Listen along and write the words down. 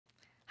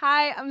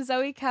Hi, I'm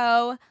Zoe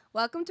Ko.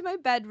 Welcome to my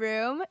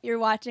bedroom. You're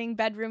watching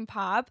Bedroom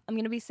Pop. I'm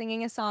going to be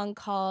singing a song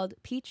called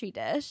Petri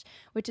Dish,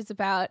 which is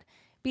about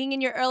being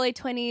in your early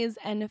 20s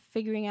and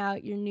figuring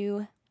out your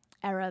new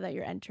era that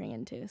you're entering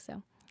into.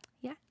 So,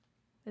 yeah,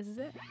 this is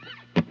it.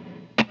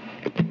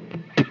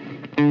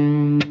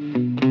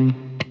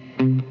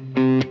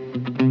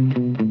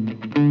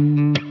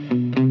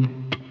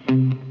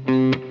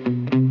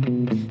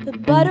 The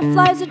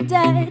butterflies are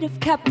dead, have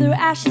kept their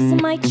ashes in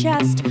my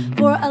chest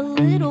for a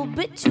little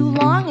bit too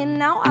long, and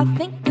now I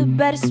think the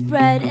bed is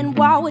spread. And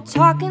while we're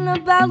talking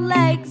about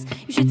legs,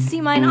 you should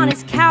see mine on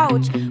his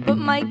couch. But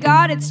my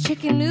God, it's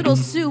chicken noodle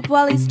soup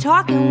while he's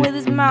talking with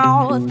his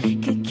mouth.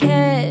 Could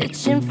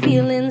catch him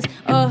feelings,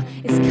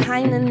 it's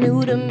kinda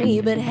new to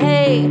me. But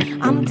hey,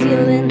 I'm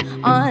dealing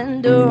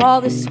under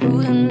all the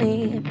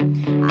scrutiny.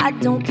 I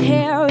don't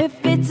care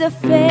if it's a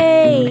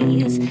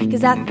phase,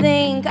 'cause I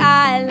think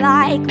I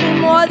like me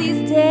more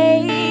these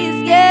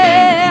days,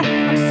 yeah.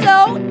 I'm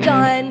so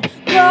done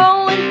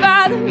going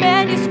by the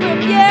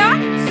manuscript, yeah.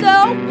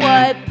 So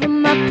what? Put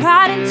my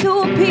pride into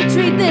a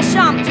petri dish.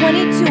 I'm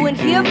 22 and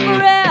here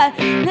for it,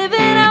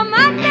 living out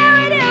my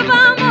narrative.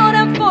 I'm on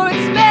up for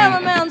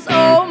experiments,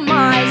 oh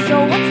my.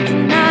 So what's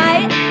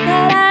tonight?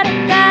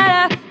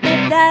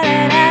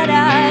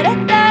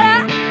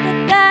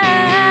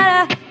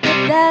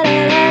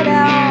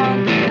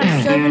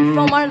 I'm serving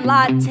foam our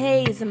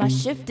lattes and my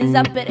shift is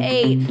up at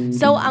 8.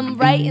 So I'm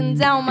writing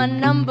down my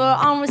number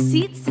on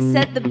receipts to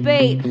set the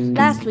bait.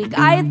 Last week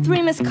I had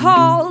 3 missed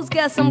calls,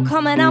 guess I'm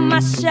coming out my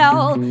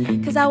shell.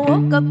 'Cause I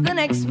woke up the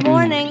next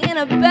morning in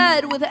a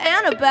bed with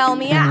Annabelle,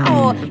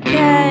 meow.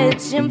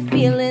 Catching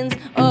feelings,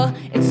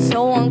 it's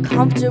so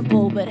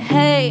uncomfortable. But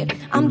hey,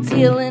 I'm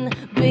dealing,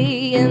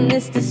 being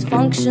this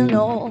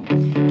dysfunctional.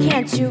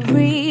 Can't you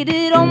read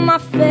it on my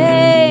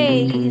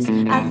face?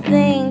 I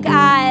think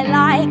I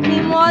like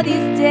me more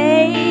these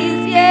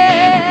days,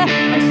 yeah.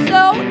 I'm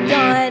so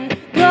done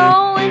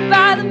going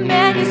by the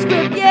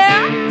manuscript,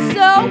 yeah.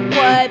 So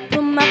what?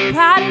 Put my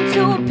pride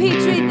into a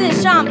petri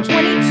dish. I'm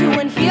 22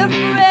 and here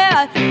for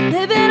it,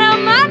 living out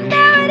my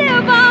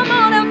narrative. I'm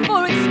on up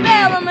for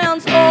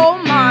experiments, oh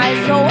my.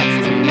 So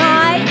what's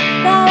tonight?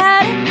 Da da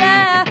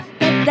da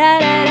da da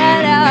da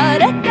da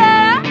da da.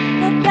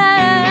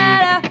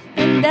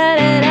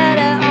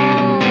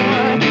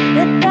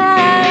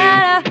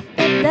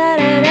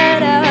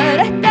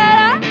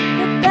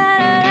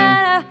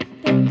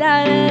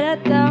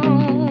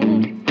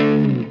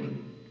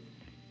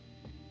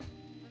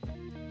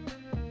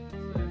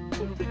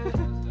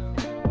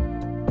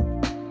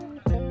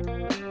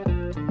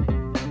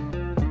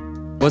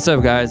 What's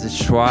up, guys? It's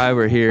Schwai.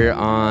 We're here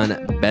on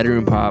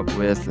Bedroom Pop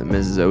with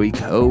Ms. Zoe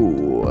Ko.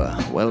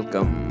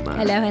 Welcome.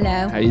 Hello,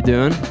 hello. How you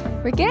doing?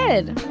 We're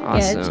good.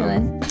 Awesome. Good,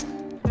 chilling.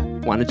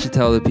 Why don't you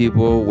tell the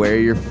people where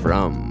you're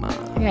from?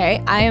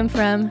 Okay, I am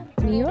from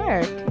New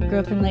York. I grew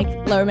up in like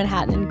Lower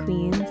Manhattan and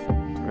Queens.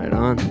 Right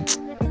on.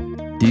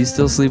 Do you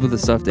still sleep with a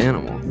stuffed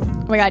animal?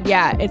 Oh my God,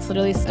 yeah, it's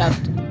literally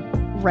stuffed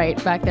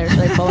right back there.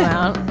 So I pull him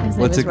out. His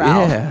name is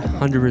Ralph. Yeah,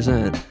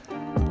 100%.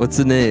 What's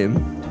the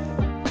name?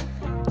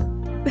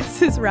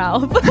 This is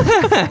Ralph.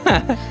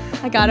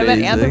 I got him at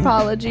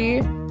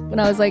Anthropology when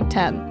I was like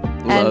 10.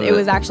 And it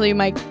was actually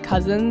my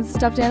cousin's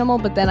stuffed animal,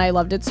 but then I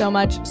loved it so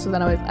much, so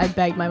then I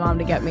begged my mom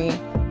to get me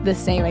the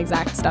same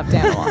exact stuffed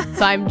animal.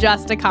 So I'm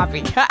just a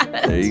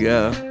copycat. There you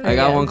go. I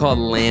got one called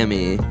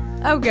Lammy.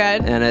 Oh,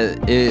 good. And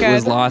it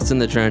was lost in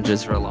the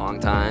trenches for a long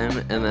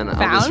time. And then on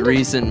this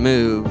recent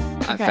move,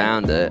 I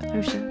found it.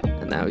 Oh, shit.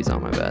 And now he's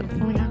on my bed. Oh,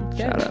 my God. Good.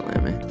 Shout out,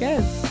 Lammy.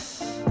 Good.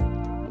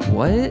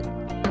 What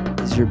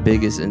is your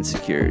biggest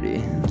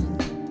insecurity?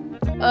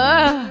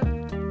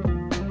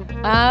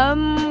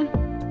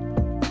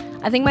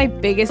 I think my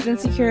biggest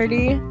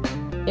insecurity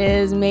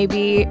is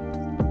maybe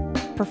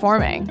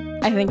performing.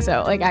 I think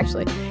so, like,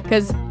 actually,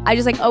 because I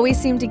just like always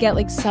seem to get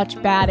like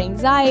such bad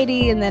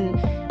anxiety, and then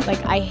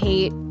like I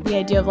hate the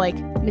idea of like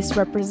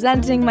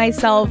misrepresenting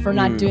myself or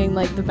not doing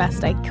like the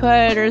best I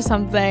could or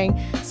something.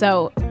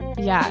 So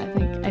yeah,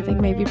 I think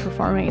maybe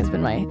performing has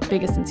been my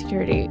biggest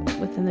insecurity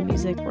within the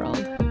music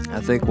world. I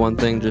think one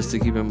thing just to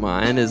keep in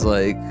mind is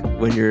like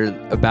when you're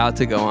about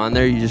to go on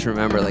there, you just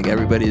remember like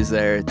everybody's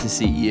there to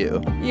see you.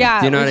 Yeah.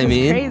 Do you know what I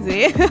mean?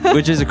 Crazy.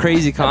 Which is a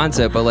crazy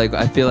concept, but like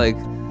I feel like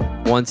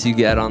once you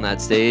get on that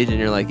stage and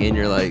you're like in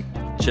your like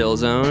chill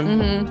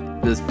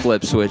zone, this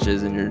flip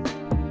switches and you're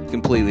a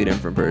completely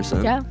different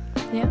person. Yeah.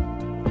 Yeah.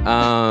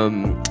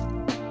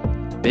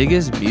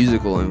 Biggest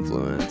musical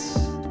influence.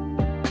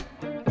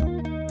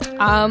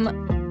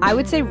 I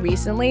would say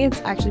recently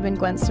it's actually been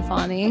Gwen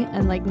Stefani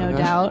and like No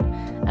Doubt,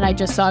 and I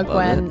just saw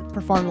Gwen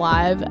perform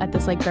live at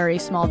this like very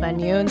small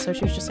venue, and so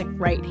she was just like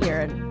right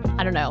here, and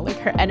I don't know, like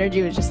her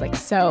energy was just like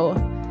so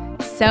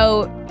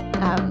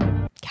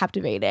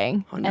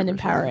captivating 100%. And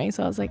empowering.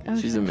 So I was like, oh,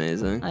 she's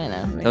amazing. I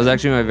know. That was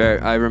actually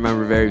I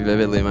remember very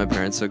vividly. My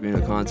parents took me to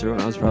a concert when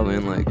I was probably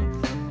in like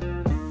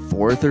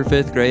 4th or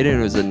 5th grade, and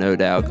it was a No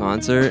Doubt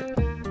concert,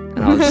 and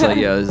I was just like,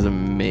 yo, this is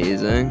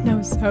amazing. That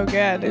was so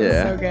good. It was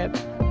so good.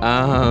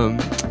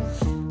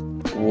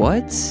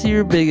 What's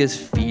your biggest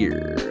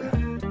fear?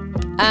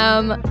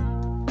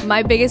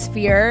 My biggest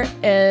fear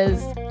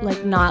is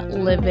like not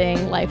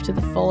living life to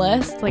the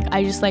fullest. Like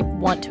I just like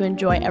want to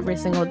enjoy every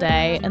single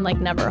day and like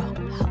never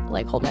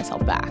like hold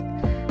myself back.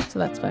 So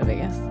that's my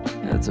biggest.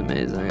 That's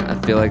amazing. I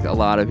feel like a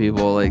lot of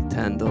people like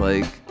tend to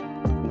like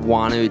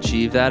want to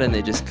achieve that and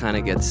they just kind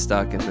of get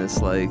stuck in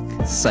this like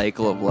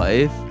cycle of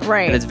life.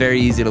 Right. And it's very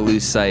easy to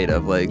lose sight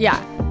of like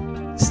Yeah.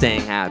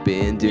 staying happy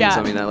and doing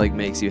something that like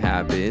makes you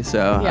happy.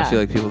 So Yeah. I feel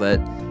like people that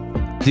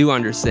do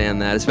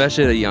understand that,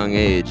 especially at a young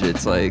age,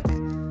 it's like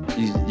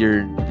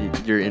you're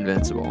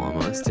invincible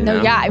almost. You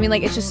know? Yeah. I mean,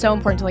 like it's just so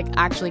important to like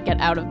actually get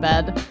out of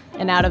bed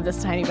and out of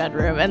this tiny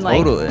bedroom and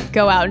like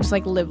go out and just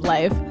like live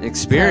life.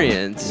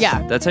 Experience. So,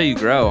 yeah. That's how you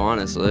grow,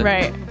 honestly.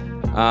 Right.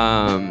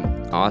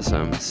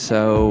 Awesome.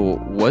 So,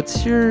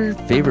 what's your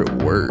favorite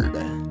word?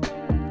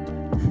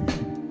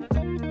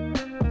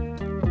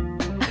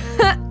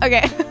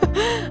 Okay.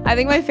 I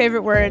think my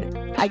favorite word,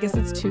 I guess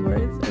it's 2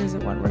 words, or is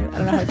it 1 word? I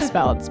don't know how it's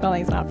spelled.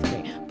 Spelling's not for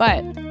me.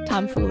 But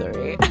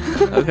tomfoolery.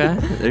 Okay,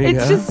 there you go.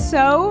 It's just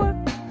so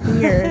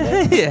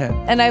weird. Yeah.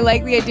 And I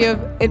like the idea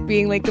of it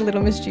being like a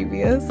little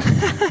mischievous.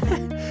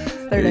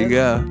 There you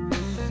go.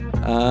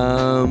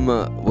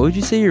 What would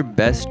you say your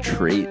best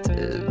trait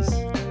is?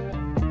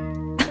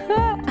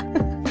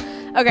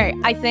 Okay,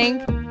 I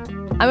think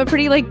I'm a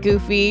pretty like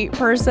goofy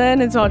person,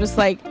 and so I'll just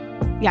like,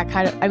 yeah,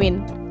 kind of, I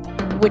mean,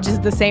 which is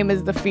the same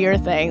as the fear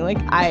thing. Like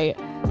I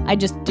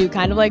just do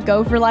kind of like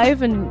go for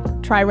life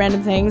and try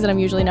random things, and I'm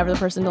usually never the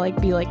person to like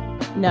be like,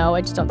 no,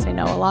 I just don't say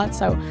no a lot.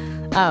 So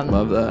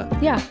love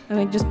that. Yeah, I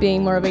think just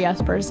being more of a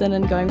yes person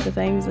and going for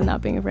things and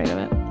not being afraid of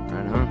it.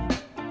 Right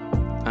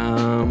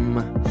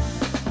on.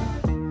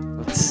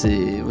 Let's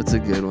see, what's a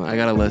good one? I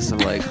got a list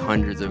of like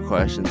hundreds of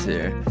questions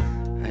here.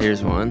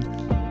 Here's one.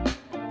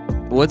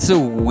 What's the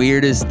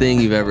weirdest thing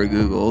you've ever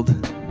Googled?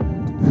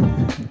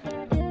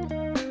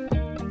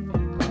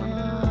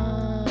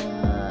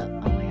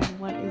 Oh my god,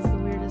 what is the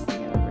weirdest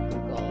thing I've ever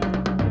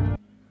Googled?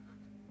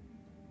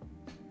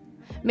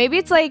 Maybe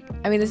it's like,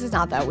 I mean, this is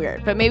not that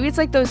weird, but maybe it's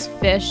like those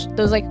fish,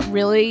 those like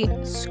really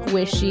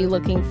squishy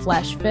looking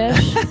flesh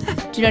fish.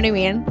 Do you know what I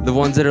mean? The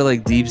ones that are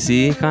like deep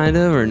sea kind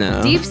of, or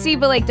no? Deep sea,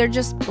 but like they're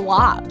just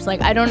blobs.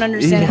 Like I don't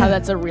understand how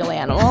that's a real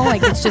animal.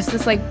 Like it's just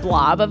this like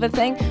blob of a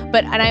thing.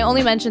 And I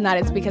only mention that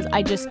it's because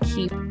I just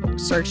keep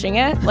searching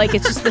it. Like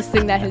it's just this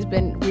thing that has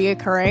been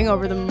reoccurring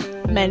over the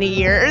many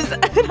years,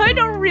 and I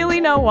don't really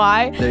know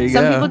why. There you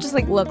Some go. people just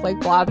like look like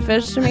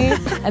blobfish to me,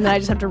 and then I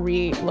just have to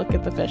re-look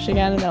at the fish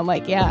again, and then I'm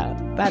like, yeah,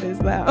 that is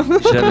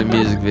them. Should have a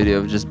music video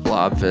of just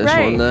blobfish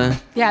one day.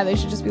 Yeah, they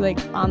should just be like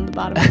on the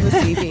bottom of the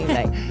CD,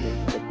 like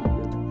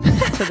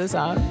to the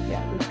song.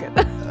 Yeah, that's good.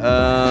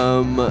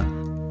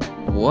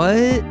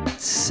 What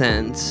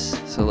sense,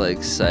 so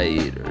like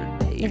sight or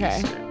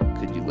taste,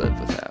 could you live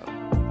without?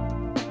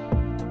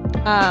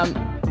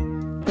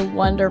 The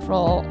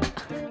wonderful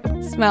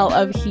smell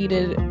of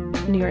heated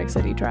New York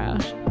City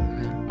trash.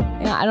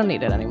 Yeah, I don't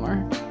need it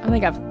anymore. I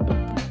think I've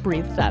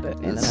breathed at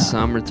it. The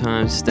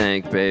summertime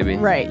stank, baby.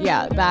 Right,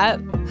 yeah, that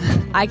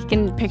I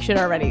can picture it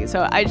already.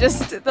 So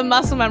the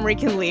muscle memory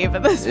can leave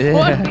at this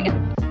point.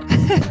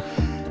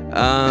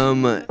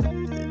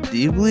 Do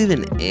you believe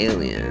in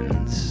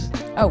aliens?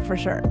 Oh, for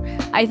sure.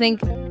 I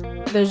think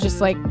there's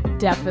just like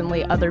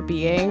definitely other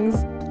beings.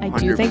 I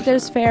do think 100%.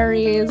 there's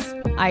fairies.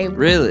 I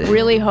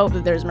really hope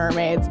that there's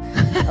mermaids.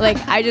 Like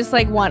I just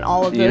like want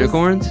all of those.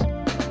 Unicorns?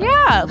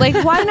 Yeah, like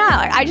why not?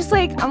 Like I just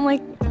like I'm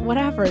like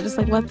whatever. Just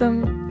like let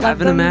them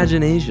Have an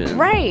imagination.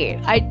 Right.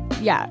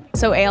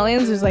 So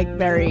aliens is like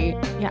very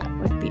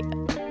with the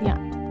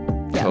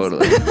yes.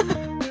 Totally.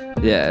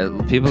 Yeah,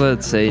 people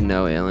that say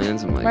no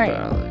aliens, I'm like, Right.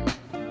 bro,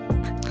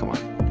 like, come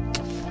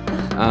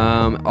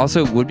on.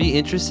 Also, would be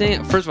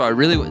interesting. First of all,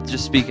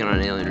 just speaking on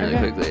an alien really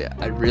quickly,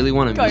 I really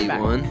want to meet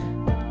one.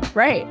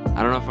 Right.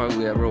 I don't know if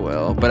we ever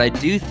will, but I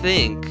do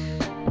think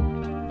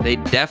they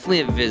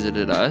definitely have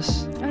visited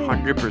us,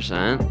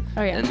 100%.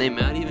 Oh yeah. And they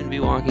might even be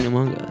walking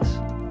among us.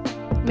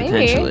 Maybe.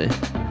 Potentially.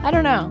 I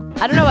don't know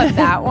about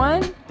that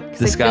one.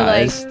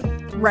 Disguised.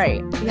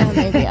 Right. Yeah,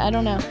 maybe. I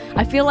don't know.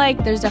 I feel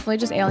like there's definitely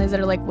just aliens that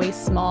are like way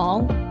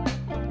small,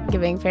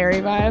 giving fairy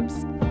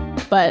vibes.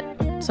 But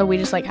so we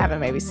just like haven't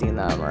maybe seen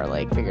them or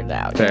like figured it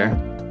out. Fair. You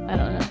know? I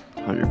don't know.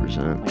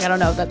 100%. Like I don't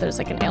know that there's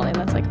like an alien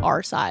that's like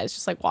our size,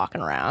 just like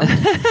walking around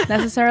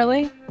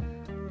necessarily.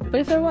 But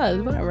if there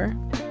was, whatever.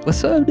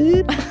 What's up,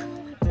 dude?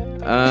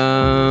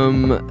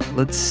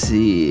 Let's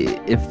see.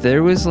 If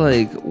there was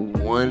like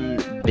one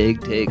big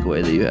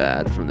takeaway that you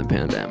had from the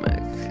pandemic,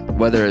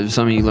 whether it was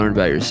something you learned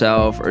about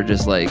yourself or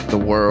just like the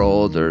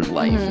world or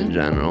life in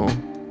general,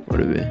 what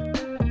would it be?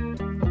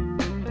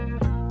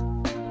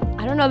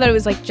 I don't know that it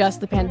was like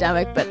just the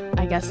pandemic, but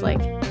I guess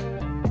like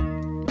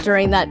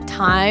during that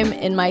time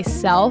in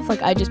myself,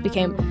 like I just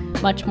became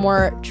much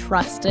more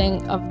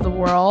trusting of the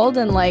world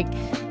and like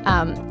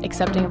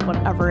accepting of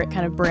whatever it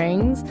kind of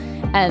brings.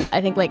 And I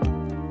think like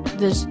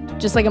there's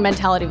just like a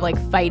mentality of like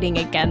fighting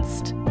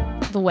against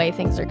the way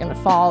things are going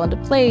to fall into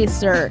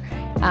place or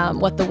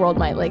what the world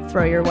might like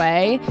throw your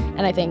way.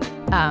 And I think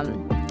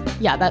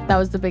that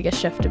was the biggest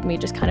shift of me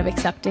just kind of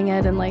accepting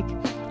it and like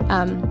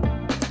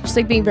just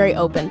like being very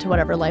open to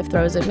whatever life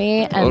throws at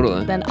me, and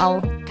Totally. then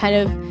I'll kind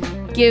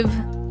of give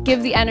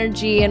the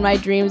energy and my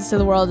dreams to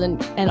the world,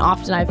 and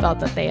often I felt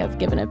that they have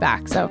given it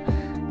back. So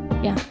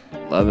yeah.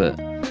 Love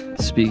it.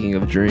 Speaking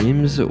of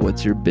dreams,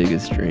 what's your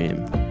biggest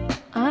dream?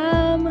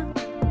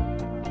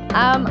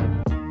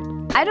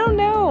 I don't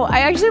know. I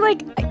actually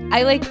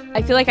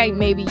I feel like I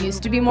maybe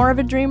used to be more of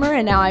a dreamer,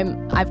 and now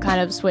I've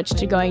kind of switched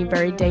to going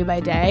very day by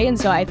day. And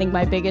so I think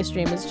my biggest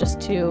dream is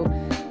just to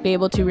be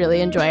able to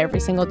really enjoy every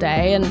single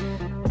day and,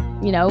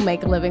 you know,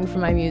 make a living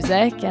from my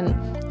music, and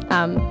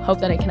hope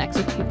that it connects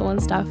with people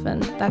and stuff.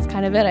 And that's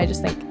kind of it. I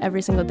just think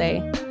every single day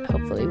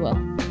hopefully will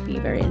be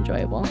very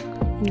enjoyable.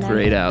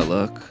 Great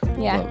outlook.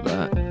 Yeah. Love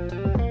that.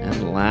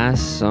 And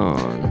last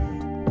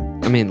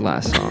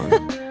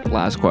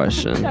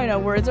question. I know,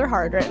 words are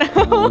hard right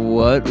now.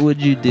 What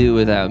would you do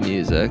without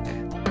music?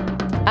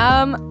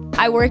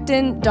 I worked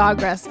in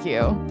dog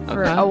rescue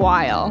for Okay. a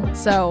while,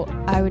 so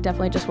I would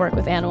definitely just work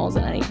with animals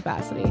in any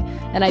capacity.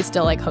 And I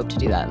still hope to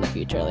do that in the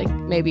future,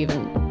 maybe even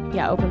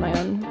open my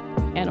own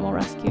animal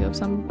rescue of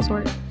some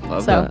sort.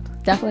 Love so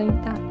that. definitely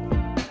that.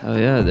 Oh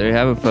yeah, there you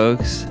have it,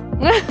 folks.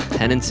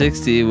 10 and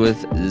 60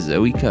 with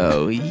Zoe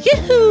Ko.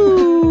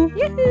 Yahoo!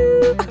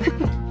 Yahoo!